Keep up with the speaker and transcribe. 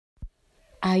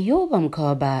Ayoba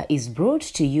Mkoba is brought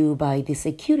to you by the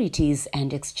Securities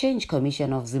and Exchange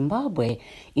Commission of Zimbabwe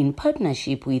in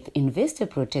partnership with Investor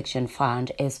Protection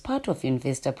Fund as part of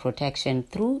investor protection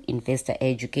through investor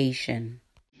education.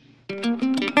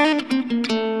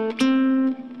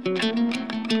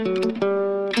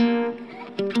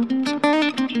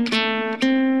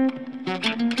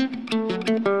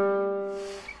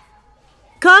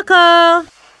 Coco!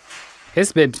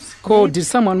 Yes, babe. Did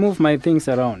someone move my things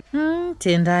around?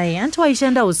 Tendai,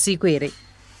 antiwaishanda usiku ere.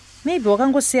 Maybe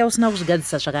wakangosiya usina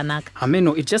kuzvigadzisa zvakanaka.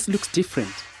 Ameno, it just looks different.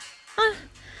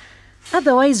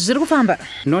 Otherwise, zviri kufamba?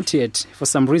 Not yet. For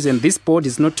some reason, this board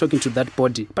is not talking to that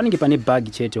body. Panenge pane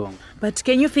bug chete wangu. But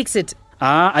can you fix it?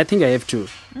 I think I have to.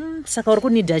 Saka uri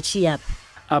kunidha chii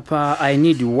apa? I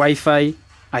need Wi-Fi.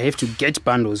 I have to get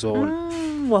bundles on.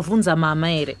 Wavunza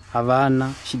mama ere?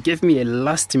 Havana. She gave me a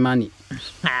last money.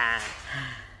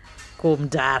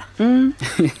 Komdara.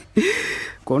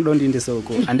 Kondo ndinde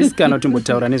soko. Andisikana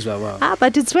timbotaura nezvavavo.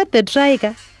 But it's worth the try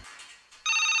ka.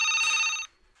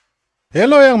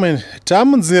 Hello, young man.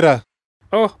 Tamunzira.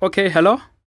 Oh, okay. Hello?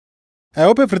 I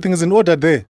hope everything is in order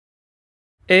there.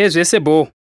 Zvese bo.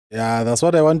 Yeah, that's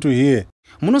what I want to hear.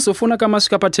 Munozofona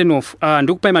kamasvika pa10 off.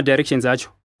 Ndikupai ma directions acho.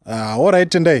 All right,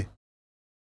 Tendai.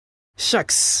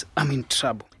 Shucks, I'm in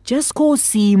trouble. Just call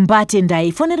Simba,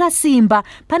 Tendai. Fonera Simba.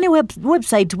 Pane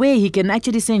website where he can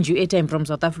actually send you airtime from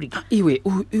South Africa. Iwe,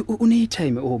 une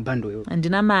airtime bando yo.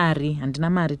 Andina mari,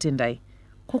 Tendai.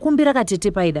 Kukumbira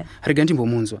katete paida. Rega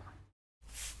ndimbomunzwa.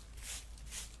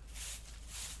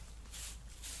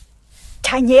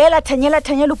 Thanyela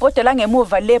ubhodela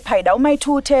ngemuva le paida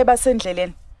umayithuthe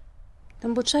basendleleni.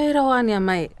 Ndambotshaira wani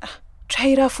amai.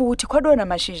 Tshaira futhi kwadona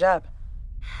mashizha apa.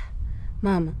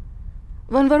 Mama.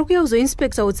 Vanhu vari kuya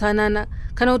kuzoinspecta utsanana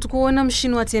kana kuti kuona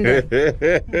mushini watendai.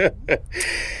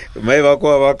 Mai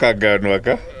vako vakaganwa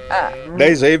ka?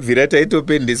 Dai zvaibvira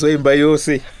taitopendeswa imba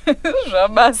yose.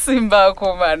 Zvabasimba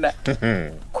akomana.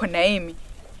 Kuna imi.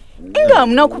 Inga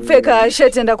hamuna kupfeka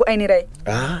sheti enda kuainirai.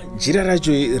 Jira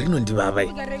racho rinondivava.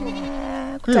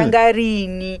 Kutanga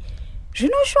rini.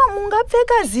 Zvinoshwa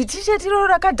mungapfeka ziti-sheti ro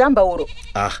rakadhamba uro.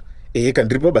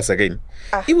 Kandiripo basa kaini.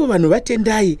 Ivo vanhu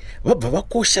vatendai vabva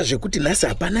vakosha zvekuti nhasi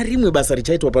hapana rimwe basa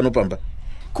richaitwa panopamba.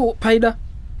 Ko paida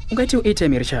ungaiti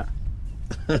airtime richa.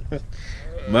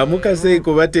 Mamuka sei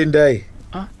kuvatendai?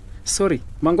 Sorry,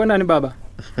 mangwanani baba.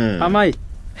 Amai.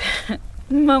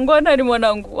 Mangwanani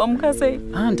mwanangu, wamuka sei?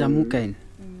 Ndamuka ini.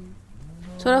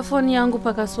 Tora phone yangu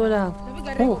pakasola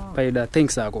hapo. Paida,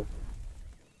 thanks ako.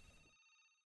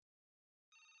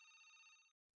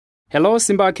 Hello,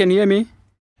 Simba, can you hear me?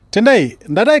 Tendai,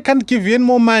 I can't give you any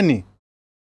more money.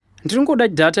 Ndiringoda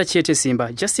data chete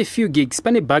Simba, just a few gigs,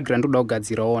 pane background uda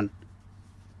kugadzira on.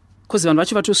 Kozi vanhu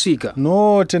vacho vatosvika.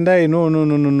 No, Tendai, no.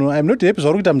 I'm not happy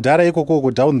zvauri kuita mudhara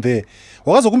ikoko down there.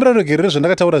 Wakazokumbira rogerere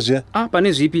zvandakataura zviya?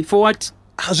 Pane zvipi? For what?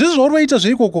 Zvizvi zvauri vaita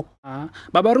zveikoko.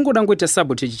 Baba ringoda ngoita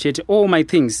sabotage chete all my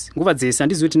things. Nguva dzese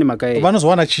handizoti nemhaka yei.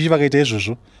 Vanozowana chii vakaita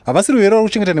izvozvo? Havasiri here vari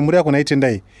kuchengeta nemhuri yako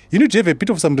naitendai. You need to have a bit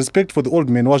of some respect for the old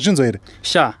man. Wazvinzwa here?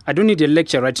 Sha, I don't need a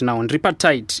lecture right now. Ndiripa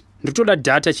tight. Nditoda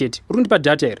data chete. Uri kundipa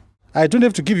data here? I don't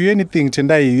have to give you anything,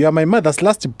 Tendai. You are my mother's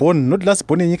last born, not last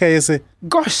born yenyika yese.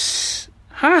 Gosh.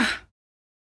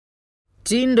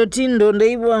 Tindo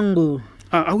ndeiwangu.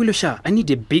 Awilo Sha, I need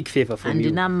a big favor from you.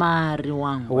 Andina mari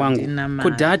wangu.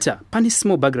 Kudata, pane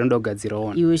small background ogadzira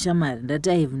on. Iwe Shamari, that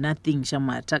I have nothing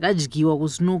Shamari. Takadyiwa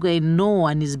kusnuka and no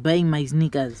one is buying my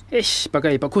sneakers.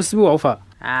 Pakaipa, kusibiwa ufa.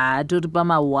 Tori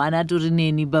pama wana tori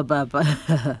neni bababa.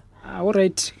 All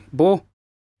right, bo.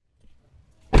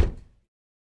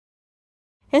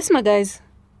 Yes, my guys.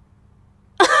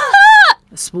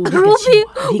 Ruby,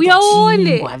 we are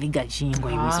all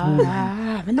Vigachingwa iwe Sbu.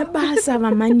 Vana basa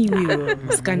vamani wewe.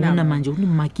 Musikana manje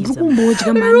unimakisa.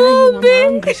 Rukumboja manai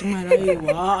wamanga.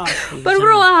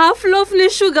 Bro, half loaf ni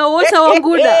sugar water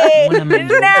wanguda. Mwana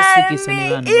manje usikisa ni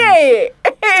vana.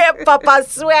 Papa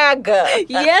swagger.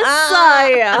 Yes,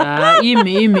 sire.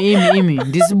 Imi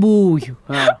ndisibuyu.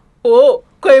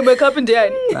 Kwa makeup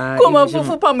ndiyani? Koma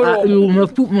fufu pamuromo.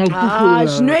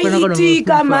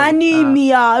 Zvinoitika mani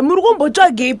miya. Muri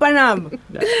kumbotsvage ipanapa.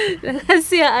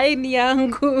 Ndakasiya aini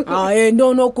yangu.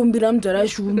 Ndonokumbira mudhara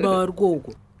shumba vari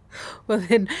koko. Well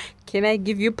then, can I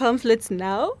give you pamphlets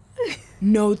now?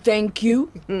 No, thank you.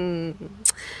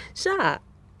 Sha,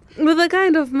 with the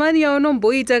kind of money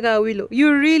aunomboita Awilo,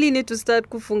 you really need to start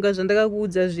kufunga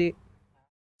zvandakakuudza zve.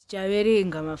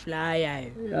 Chaverenga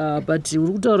maflyer. But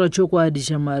uri kutaura chokwadi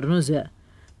Shamari, unoziva.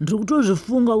 Ndiri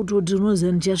kutozvifunga kuti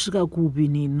unoziva ndichasvika kupi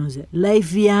nini, unoziva.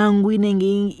 Life yangu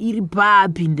inenge iri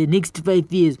papi in the next 5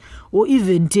 years or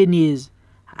even 10 years.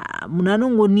 munhu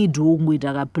anongonidwo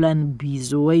kungoita kaplan B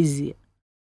so waiziya.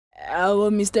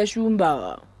 Awo Mr.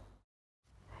 Shumba.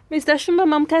 Mr. Shumba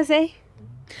mamkazi.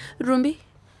 Rumbi.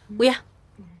 Uya.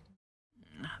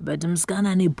 But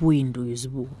musikana ane point uyu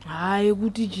Sbu. Hayi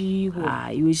kuti chiko.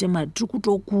 Iwe shema tiri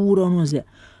kutokura unoziya.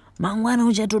 Mangwana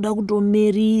uchatoda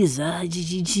kutomeriza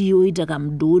chichiyoita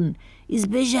kamudhoni.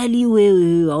 Especially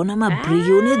iwewe hauna mabreak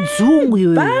une dzungu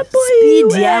iwewe.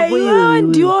 Speed yako iwewe.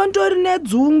 Ndiontori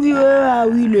nedzungu iwewe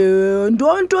Awilo.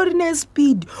 Ndiontori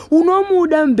nespeed.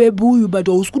 Unomuda mbebe uyu but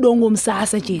usikuda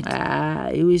ungomsasa chete.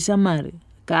 Iwe shamari.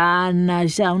 Kana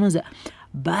sha unoziya.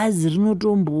 Bhazi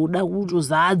rinotomboda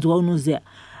kutozadzwa unoziya.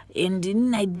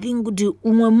 And I think kuti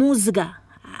umwe muzika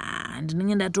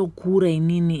ndinenge ndatokura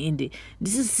inini ende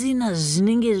ndisisina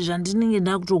zvinenge zvandinenge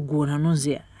ndakutogona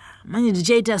unoziya. Manje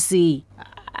ndichaita sei?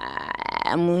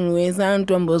 Munhu wese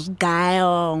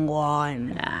anotombozvigaya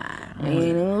ngona.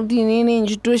 Kuti inini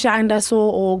ndichitoshanda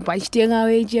so pachitenga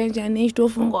wechicha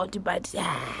nechitofunga kuti but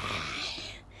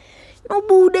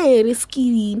nobude here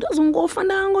skiri ndozongofa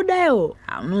ndangodayo.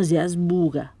 Unoziya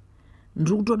Sbuka.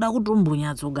 Ndiri kutoda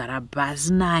kutombonyatsogara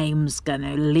pasi naye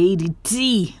musikana Lady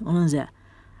T unoziya.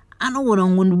 Anogona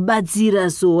kungondibatsira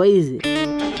so waizi.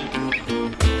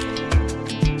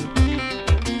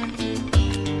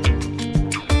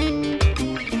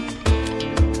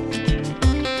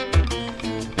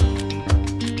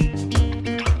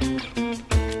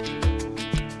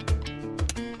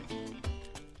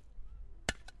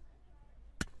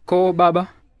 Ko baba?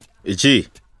 Ichi?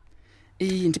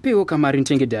 Ndipewo kamari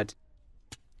nitenge dad.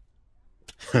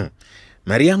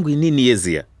 Mari yangu inini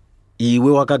yeziya.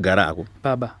 Iwe wakagara ako.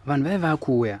 Baba, vanhu vaiva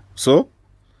kuuya. So?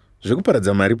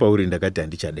 Zvekuparadza mari pauri ndakati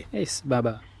handichade. Yes,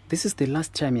 baba. This is the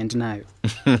last time yandinayo.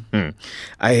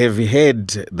 I have heard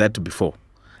that before.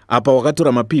 Apa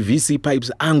wakatora ma-PVC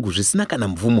pipes angu zvisina kana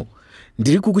mvumo.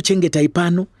 Ndiri kukuchengetai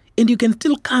pano and you can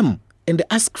still come and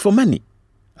ask for money.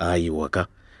 Aiwaka.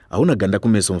 Hauna ganda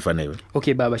kumeso mfana iwe.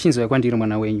 Okay baba, shinzo yakwandiri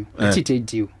mwana wenyu. Tiite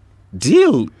deal.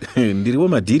 Deal? Ndiriwo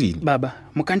madiri. Baba,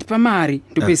 mukandipa mari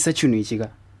ndopesa chinhu ichika.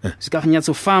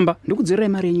 Zvikanyatsofamba ndikudzorera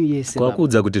mari yenyu yese.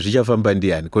 Kwakuudza kuti zvichafamba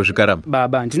ndiani kozvikaramba.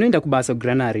 Baba, ndinoenda kubasa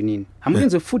kugranary nini.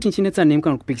 Hamugenzo futi nchinetsa nemi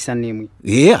kana kupikisa nemwe.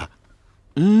 Yeah.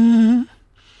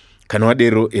 Kana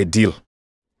wadero a deal.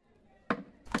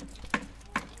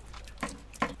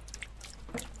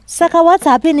 Saka, what's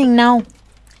happening now?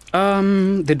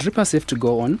 The drippers have to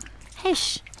go on.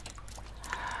 Hesh.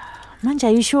 Manje,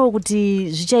 are you sure kuti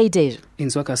zvichaita izvo?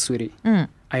 Inzwa Kasuri.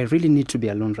 I really need to be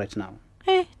alone right now.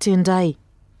 Tendai.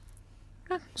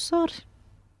 Sorry.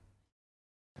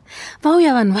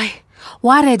 Vauya vanhu vai.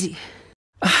 Waredi.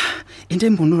 Ende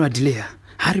mbonora delay.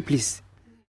 Hurry please.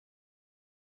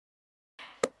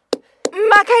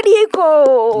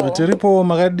 Makadiko. Tiripo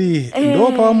makadi.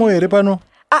 Ndo pamo here pano.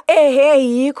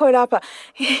 Iko lapa.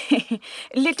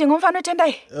 Liti ngumfano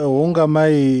Tendai. Unga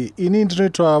mai ini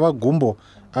ndinoitwa vagumbo.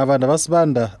 Ava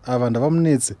ndavasibanda, ava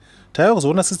ndavamunetsi. Taiva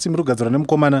kuzoona system iri kugadzirwa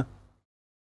nemukomana.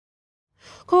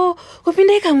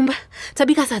 Kupinda ikamumba.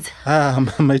 Tabika sadza.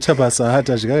 Maita basa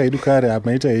hata zvakaidu kare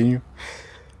maita henyu.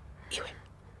 Iwe.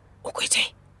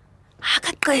 Ukuitai.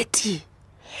 Akaqedi.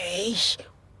 Eish.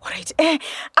 Alright.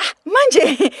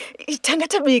 Manje tanga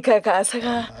tabika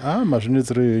kasaka.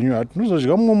 Mazvinetsero henyu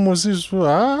hatinozodya mumwe musi isu.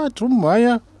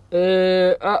 Tirumhanya.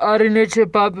 Ari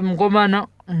nechepapi mukomana.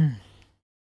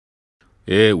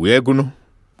 Uyai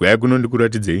kuno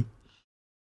ndikuratidzei.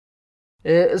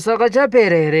 Saka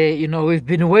chapera here, we've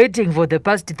been waiting for the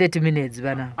past 30 minutes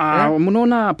bana.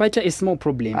 Munoona paita a small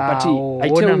problem, but I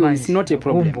tell you it's not a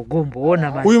problem. Gumbo,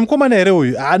 ona man. Uyu mukomana here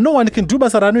uyu. No one can do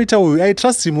basa ranoita uyu. I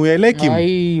trust him, I like him.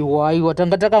 Aiwa,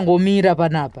 tanga takangomira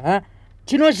panapa.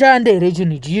 Chinoshanda here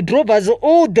chinichi. You drove us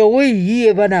all the way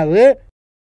here bana.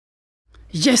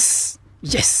 Yes.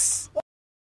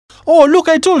 Oh, look,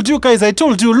 I told you guys. I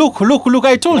told you. Look,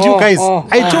 I told you guys.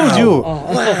 I told you.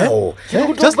 Wow.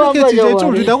 Just look at it. I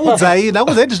told you.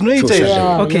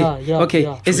 Okay.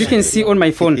 As you can see on my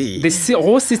phone, the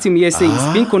whole system here says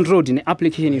it's being controlled in the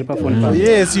application in phone.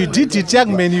 Yes, you did it,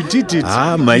 young man. You did it.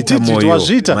 Maita moyo.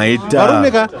 Maita.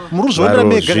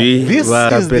 This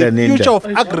is the future of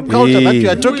agriculture that you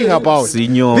are talking about.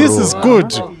 This is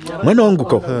good. Mwana wangu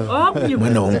ko.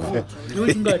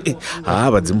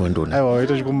 Vadzimwa ndona. Aiwa,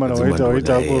 waita chikumana,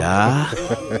 waita hapo.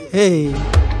 Hey.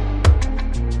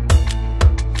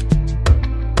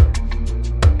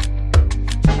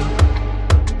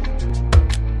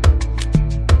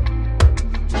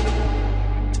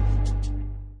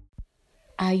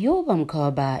 Ayoba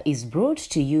Mkoba is brought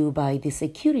to you by the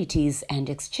Securities and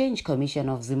Exchange Commission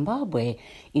of Zimbabwe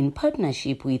in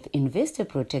partnership with Investor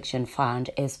Protection Fund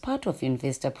as part of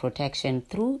investor protection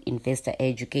through investor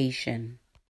education.